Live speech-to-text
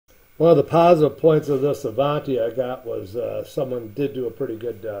One of the positive points of this Avanti I got was someone did do a pretty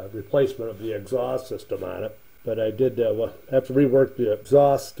good replacement of the exhaust system on it. But I did have to rework the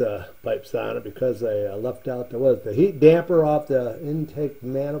exhaust pipes on it because I left out the heat damper off the intake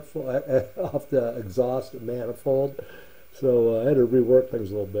manifold, off the exhaust manifold. So I had to rework things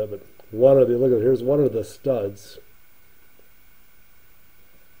a little bit. But look at here's one of the studs.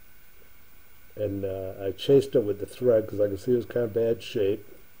 And I chased it with the thread because I could see it was kind of bad shape.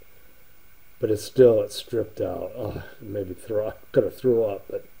 But it's stripped out. Oh, maybe could have threw up,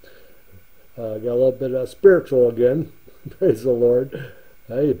 but got a little bit spiritual again. Praise the Lord.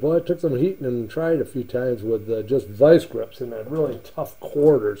 Hey, boy, I took some heating and tried a few times with just vice grips and that really tough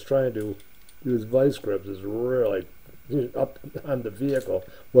quarters. Trying to use vice grips is really up on the vehicle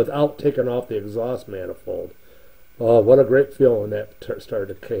without taking off the exhaust manifold. Oh, what a great feeling that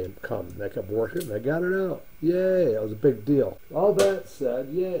started to come. I kept working and I got it out. Yay, that was a big deal. All that said,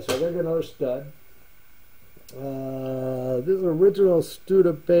 yay, so there's another stud. These are original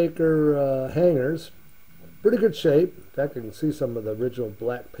Studebaker hangers. Pretty good shape. In fact, you can see some of the original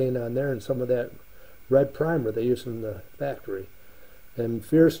black paint on there and some of that red primer they used in the factory. And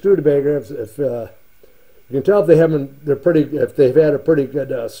if you're a Studebaker, if you can tell if if they've had a pretty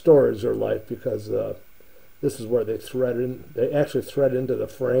good storage their life because this is where they actually thread into the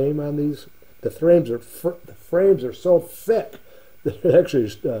frame on these. The frames are so thick that it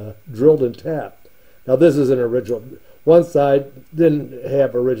actually drilled and tapped. Now this is an original. One side didn't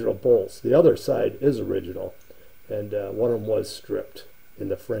have original bolts. The other side is original, and one of them was stripped in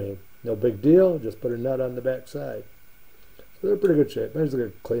the frame. No big deal. Just put a nut on the back side. So they're in pretty good shape. I'm just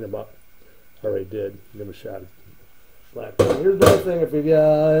going to clean them up. Already did. Give them a shot. Black. Here's another thing: if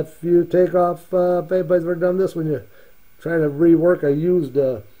you take off, if anybody's ever done this when you're trying to rework a used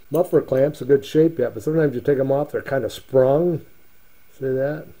muffler clamps, a good shape yet, but sometimes you take them off, they're kind of sprung. See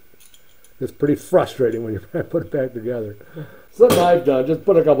that? It's pretty frustrating when you try to put it back together. Something I've done: just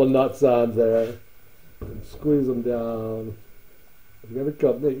put a couple nuts on there and squeeze them down. You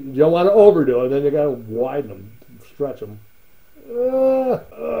don't want to overdo it, then you got to widen them, stretch them.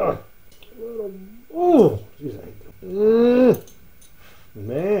 Oh, geez,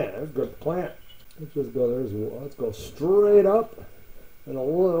 man, that's a good clamp. Let's go straight up and a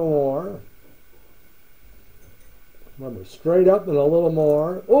little more. Remember, straight up and a little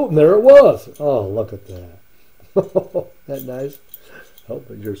more. Oh, there it was. Oh, look at that. Isn't that nice? Hope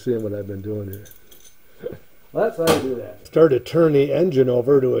you're seeing what I've been doing here. That's how you do that. Started to turn the engine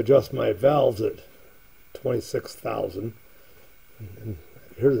over to adjust my valves at 26,000. And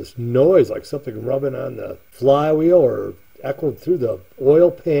I hear this noise like something rubbing on the flywheel or echoed through the oil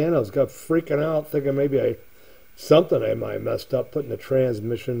pan. I was freaking out thinking maybe I might have messed up putting the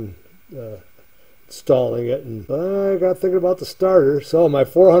transmission, installing it. And I got thinking about the starter. So my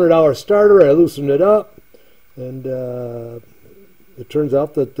 $400 starter, I loosened it up. And it turns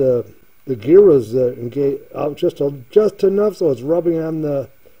out that the gear was engaged out just enough so it's rubbing on the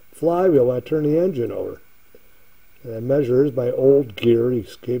flywheel when I turn the engine over. And it measures my old gear. He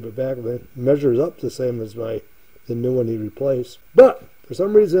gave it back. And it measures up the same as the new one he replaced. But for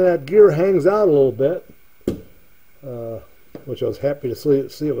some reason that gear hangs out a little bit, which I was happy to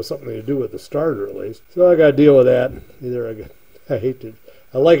see it was something to do with the starter at least. So I got to deal with that.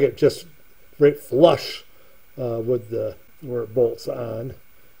 I like it just right flush with where it bolts on.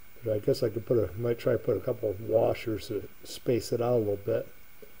 But I guess I could might try to put a couple of washers to space it out a little bit,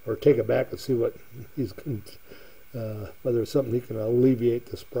 or take it back and see what whether it's something he can alleviate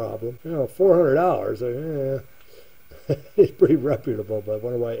this problem. You know, $400. It's pretty reputable, but I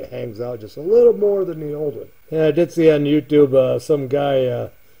wonder why it hangs out just a little more than the old one. Yeah, I did see on YouTube some guy.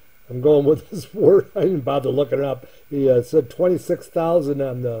 I'm going with this word. I didn't bother looking it up. He said 26,000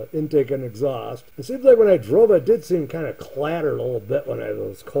 on the intake and exhaust. It seems like when I drove it did seem kind of clattered a little bit when it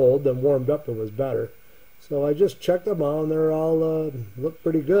was cold. Then warmed up, it was better. So I just checked them all, and they're all look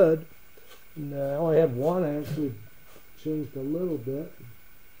pretty good. And I only had one I actually changed a little bit.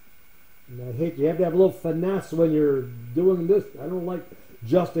 And I hate you have to have a little finesse when you're doing this. I don't like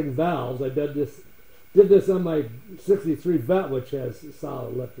adjusting valves. I did this on my 63 Vet, which has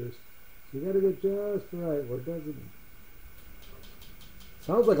solid lifters. So you got to get just right where it doesn't.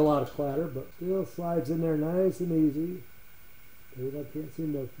 Sounds like a lot of clatter, but still slides in there nice and easy. I can't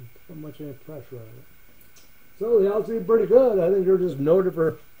seem to put much any pressure on it. So they all seem pretty good. I think they're just noted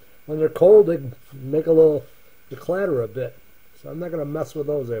for when they're cold, they make they clatter a bit. So I'm not going to mess with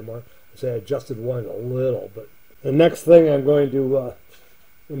those anymore. I say I adjusted one a little, but the next thing I'm going to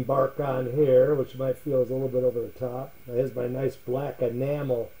embark on here, which you might feel is a little bit over the top, is my nice black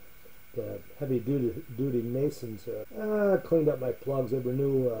enamel heavy duty masons. Cleaned up my plugs. They were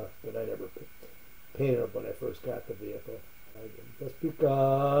new, but I never painted them when I first got the vehicle. Just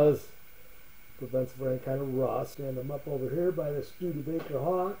because it prevents for any kind of rust. Stand them up over here by the Studebaker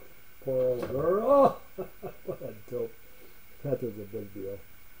Hawk. Poor old girl. Oh, what a dope. That was a big deal.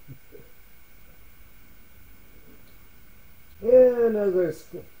 And as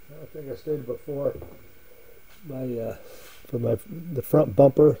I think I stated before, the front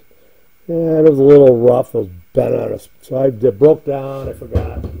bumper, yeah, it was a little rough. It was bent on us, so it broke down. I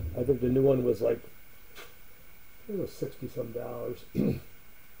forgot. I think the new one was like, it was $60-some.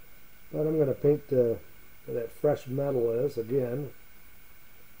 But I'm going to paint where that fresh metal is again,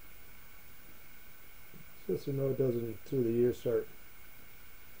 just so it doesn't through the years start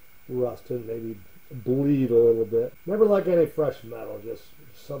rusting, maybe bleed a little bit. Never like any fresh metal, just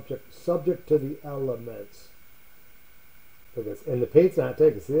subject to the elements. And the paint's not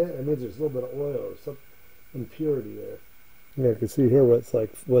taken. See that? It means there's a little bit of oil or some impurity there. Yeah, you can see here what it's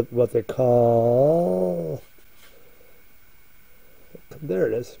like, what they call. There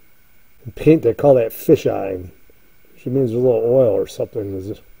it is. In paint, they call that fish eyeing, which means there's a little oil or something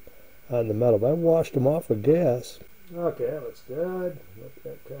is on the metal. But I washed them off with gas. Okay, that looks good. Let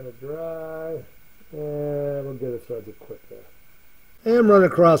that kind of dry. And we'll give the threads a quick there. And I'm running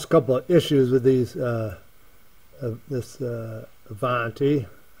across a couple of issues with these. This Avanti.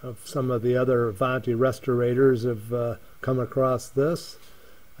 Some of the other Avanti restorators have come across this.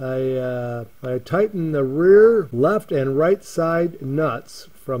 I tightened the rear left and right side nuts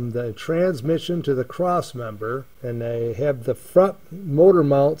from the transmission to the cross member, and I have the front motor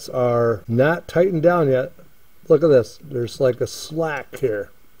mounts are not tightened down yet. Look at this. There's like a slack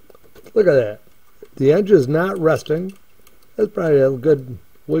here. Look at that. The engine is not resting. That's probably a good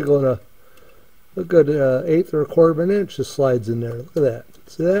wiggle and a good eighth or a quarter of an inch just slides in there. Look at that.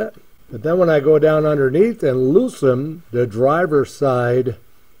 See that? But then when I go down underneath and loosen the driver's side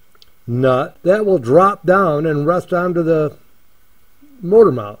nut, that will drop down and rest onto the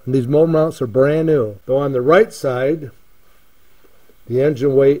motor mount. And these motor mounts are brand new. So on the right side, the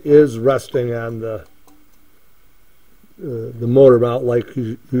engine weight is resting on the motor mount like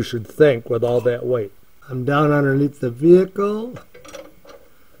you should think with all that weight. I'm down underneath the vehicle.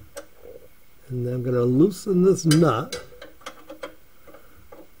 And then I'm going to loosen this nut. And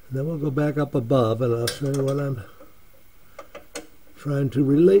then we'll go back up above and I'll show you what I'm trying to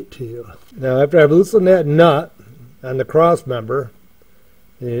relate to you. Now after I've loosened that nut on the cross member,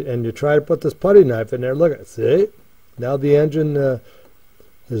 and you try to put this putty knife in there, look at it, see? Now the engine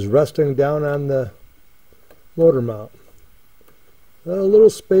is resting down on the motor mount. A little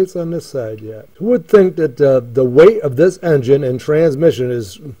space on this side yet. Who would think that the weight of this engine and transmission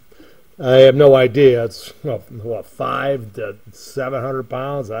is, I have no idea. It's what, 500 to 700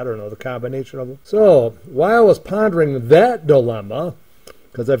 pounds? I don't know, the combination of them. So while I was pondering that dilemma,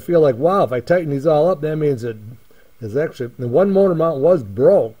 because I feel like, wow, if I tighten these all up, that means it is actually, the one motor mount was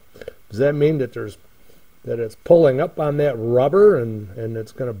broke. Does that mean that it's pulling up on that rubber and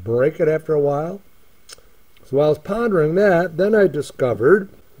it's going to break it after a while? So while I was pondering that, then I discovered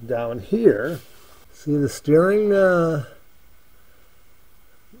down here, see the steering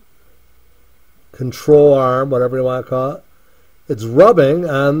control arm, whatever you want to call it, it's rubbing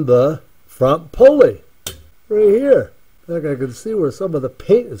on the front pulley right here. I think I can see where some of the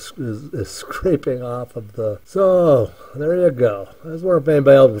paint is scraping off of the. So there you go. I was wondering if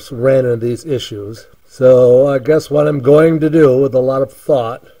anybody else ran into these issues. So I guess what I'm going to do with a lot of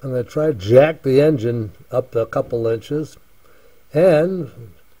thought, I'm going to try to jack the engine up a couple inches, and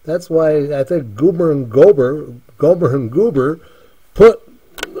that's why I think Goober and Goober put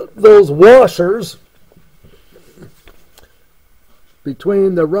those washers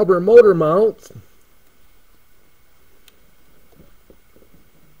between the rubber motor mounts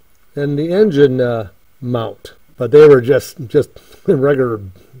and the engine mount, but they were just regular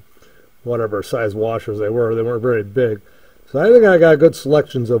whatever size washers they were. They weren't very big. So I think I got good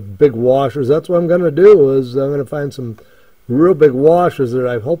selections of big washers. That's what I'm going to do, is I'm going to find some real big washers that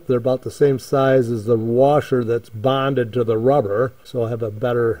I hope they're about the same size as the washer that's bonded to the rubber, so I'll have a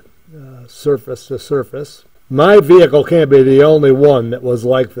better surface to surface. My vehicle can't be the only one that was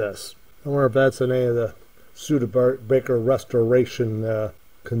like this. I wonder if that's in any of the Studebaker restoration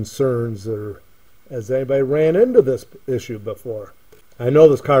concerns, or has anybody ran into this issue before? I know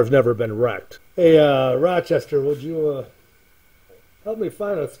this car's never been wrecked. Hey, Rochester, would you help me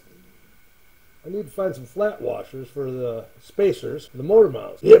find I need to find some flat washers for the spacers, for the motor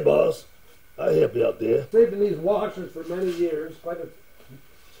mounts. Yeah, boss. I'll help you out there. Saving these washers for many years, pretty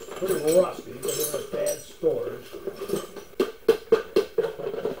rusty because they're in bad storage.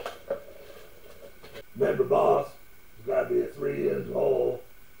 Remember, boss, it's got to be a 3-inch hole,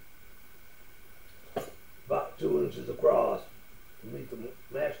 about 2 inches across, to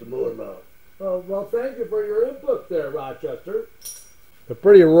match the motor mount. Well, thank you for your input there, Rochester. They're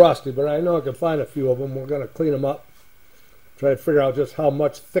pretty rusty, but I know I can find a few of them. We're going to clean them up, try to figure out just how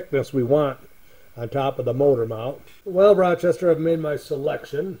much thickness we want on top of the motor mount. Well, Rochester, I've made my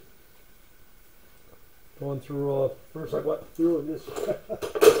selection. Going through, first I went through this.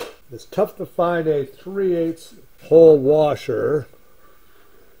 It's tough to find a 3/8 hole washer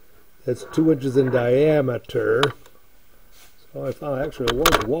that's 2 inches in diameter. So I found actually there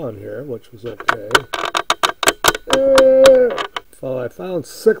was one here, which was okay. So I found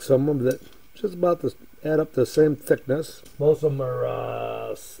 6 of them that just about add up to the same thickness. Most of them are,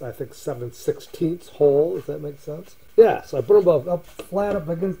 I think, 7/16 hole, if that makes sense. Yeah, so I put them up flat up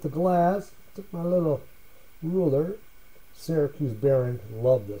against the glass. Took my little ruler, Syracuse bearing.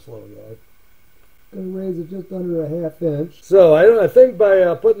 Love this little guy. Gonna raise it just under a 1/2 inch. So I think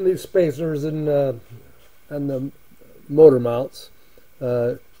by putting these spacers in on the motor mounts,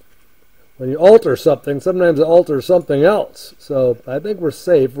 when you alter something, sometimes it alters something else. So I think we're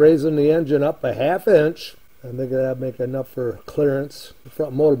safe raising the engine up a 1/2 inch. I think that'll make enough for clearance. The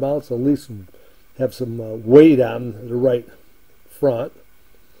front motor mounts at least have some weight on the right front,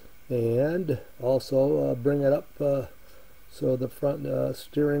 and also bring it up so the front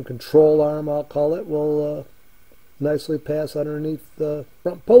steering control arm, I'll call it, will nicely pass underneath the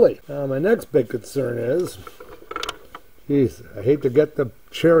front pulley. Now my next big concern is, geez, I hate to get the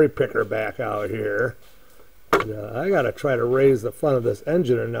cherry picker back out here. But, I got to try to raise the front of this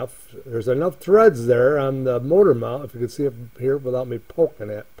engine enough. There's enough threads there on the motor mount, if you can see it here without me pointing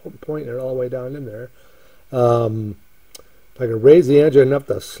it all the way down in there. If I can raise the engine enough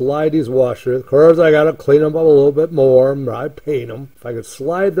to slide these washers, of course I got to clean them up a little bit more. I paint them. If I could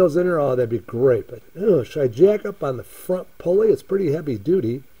slide those in there, oh, that'd be great. But should I jack up on the front pulley? It's pretty heavy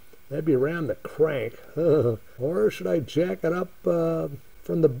duty. That'd be around the crank. Or should I jack it up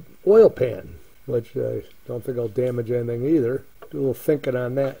from the oil pan, which I don't think will damage anything either. Do a little thinking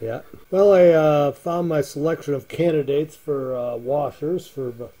on that yet. Well, I found my selection of candidates for washers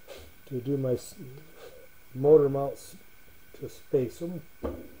to do my motor mounts, to space them.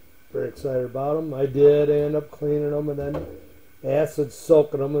 Very excited about them. I did end up cleaning them and then acid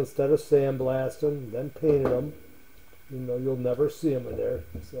soaking them instead of sandblasting, then painted them. You know, you'll never see them in there,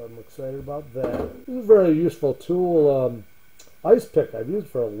 so I'm excited about that. This is a very useful tool. Ice pick I've used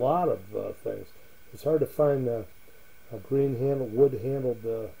for a lot of things. It's hard to find a green handled, wood handled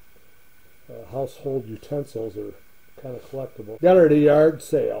household utensils are kind of collectible. Got her at a yard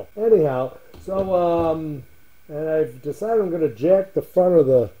sale. Anyhow, so and I've decided I'm going to jack the front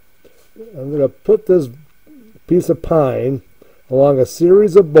of I'm going to put this piece of pine along a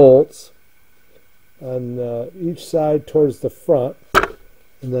series of bolts on each side towards the front,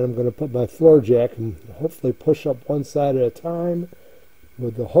 and then I'm going to put my floor jack and hopefully push up one side at a time,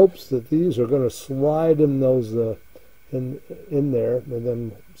 with the hopes that these are going to slide in those in there, and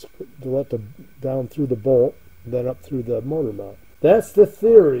then let down through the bolt, and then up through the motor mount. That's the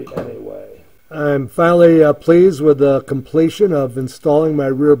theory, anyway. I'm finally pleased with the completion of installing my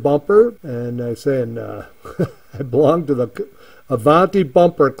rear bumper, and I say, I belong to the Avanti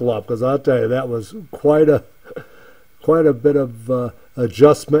Bumper Club, because I'll tell you, that was quite a bit of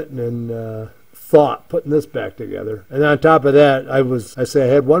adjustment and thought putting this back together. And on top of that, I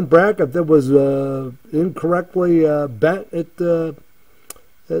had one bracket that was incorrectly bent at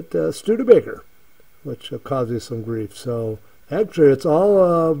Studebaker, which caused me some grief. So actually, it's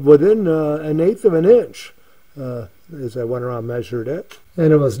all within 1/8 of an inch as I went around and measured it.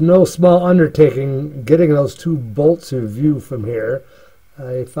 And it was no small undertaking getting those 2 bolts in view from here.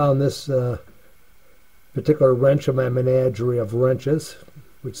 I found this particular wrench in my menagerie of wrenches,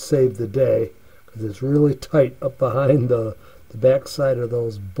 which saved the day, because it's really tight up behind the back side of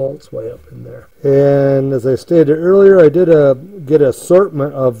those bolts way up in there. And as I stated earlier, I did get an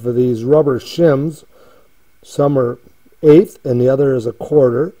assortment of these rubber shims. Some are 1/8 and the other is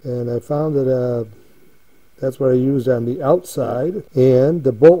 1/4, and I found that that's what I used on the outside, and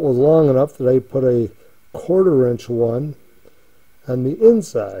the bolt was long enough that I put a 1/4 inch one on the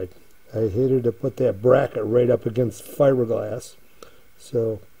inside. I hated to put that bracket right up against fiberglass,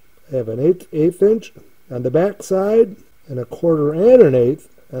 so I have an 1/8 inch on the back side and 1/4 and an 1/8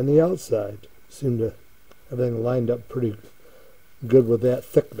 on the outside. Seemed to everything lined up pretty good with that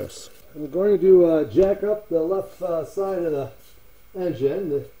thickness. I'm going to jack up the left side of the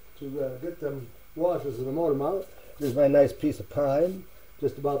engine to get them washers in the motor mount. Here's my nice piece of pine,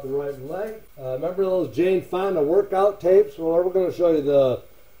 just about the right length. Remember those Jane Fonda workout tapes? Well, we're going to show you the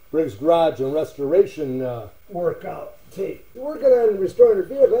Briggs Garage and Restoration workout tape. Working on restoring your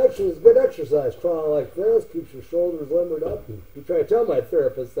vehicle actually is good exercise. Crawling like this keeps your shoulders limbered up. And you try to tell my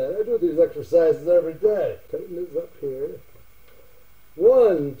therapist that I do these exercises every day. Tighten this up here.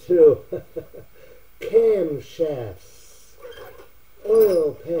 1, 2. Camshafts.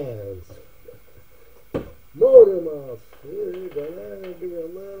 Oil pans. Motor mounts. Here you go. That'll be a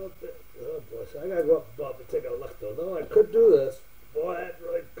little bit. Oh boy, so I gotta go up above and take a look though. No, I could do this. Boy, that's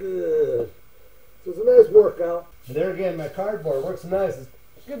really good. So it's a nice workout. And there again, my cardboard works nice. It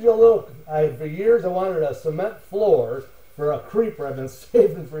gives you a little. For years I wanted a cement floor for a creeper. I've been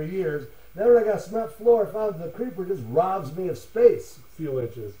saving for years. Now that I got a cement floor, I found the creeper just robs me of space a few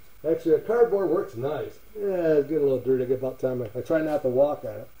inches. Actually, the cardboard works nice. Yeah, it's getting a little dirty. About time I try not to walk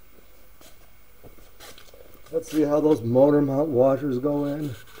on it. Let's see how those motor mount washers go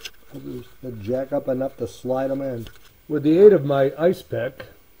in. They jack up enough to slide them in. With the aid of my ice pick,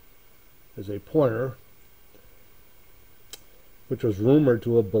 as a pointer, which was rumored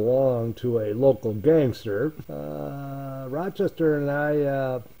to have belonged to a local gangster, Rochester and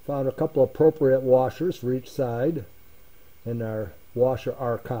I found a couple appropriate washers for each side in our washer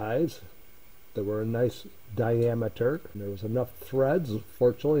archives. They were a nice diameter. There was enough threads,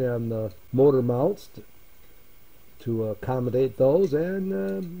 fortunately, on the motor mounts to accommodate those,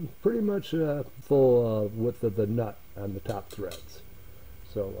 and pretty much full width of the nut on the top threads.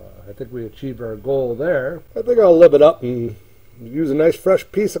 So I think we achieved our goal there. I think I'll live it up and use a nice fresh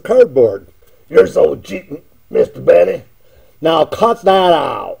piece of cardboard. You're so cheating, Mr. Benny. Now cut that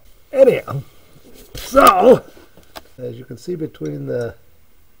out. Anyhow, so as you can see between the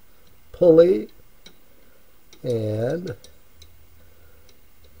pulley and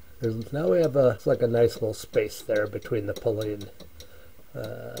now we have it's like a nice little space there between the pulley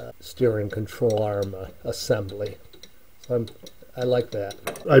and steering control arm assembly. So I like that.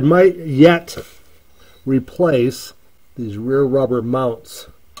 I might yet replace these rear rubber mounts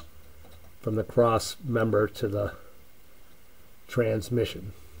from the cross member to the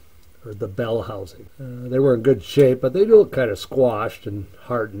transmission, or the bell housing. They were in good shape, but they do look kind of squashed and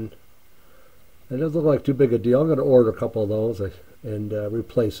hardened. It doesn't look like too big a deal. I'm going to order a couple of those and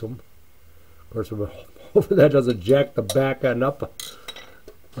replace them. Of course, hopefully that doesn't jack the back end up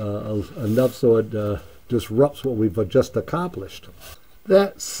enough so it disrupts what we've just accomplished.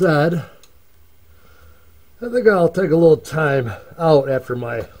 That said, I think I'll take a little time out after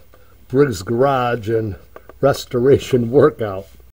my Briggs Garage and Restoration workout.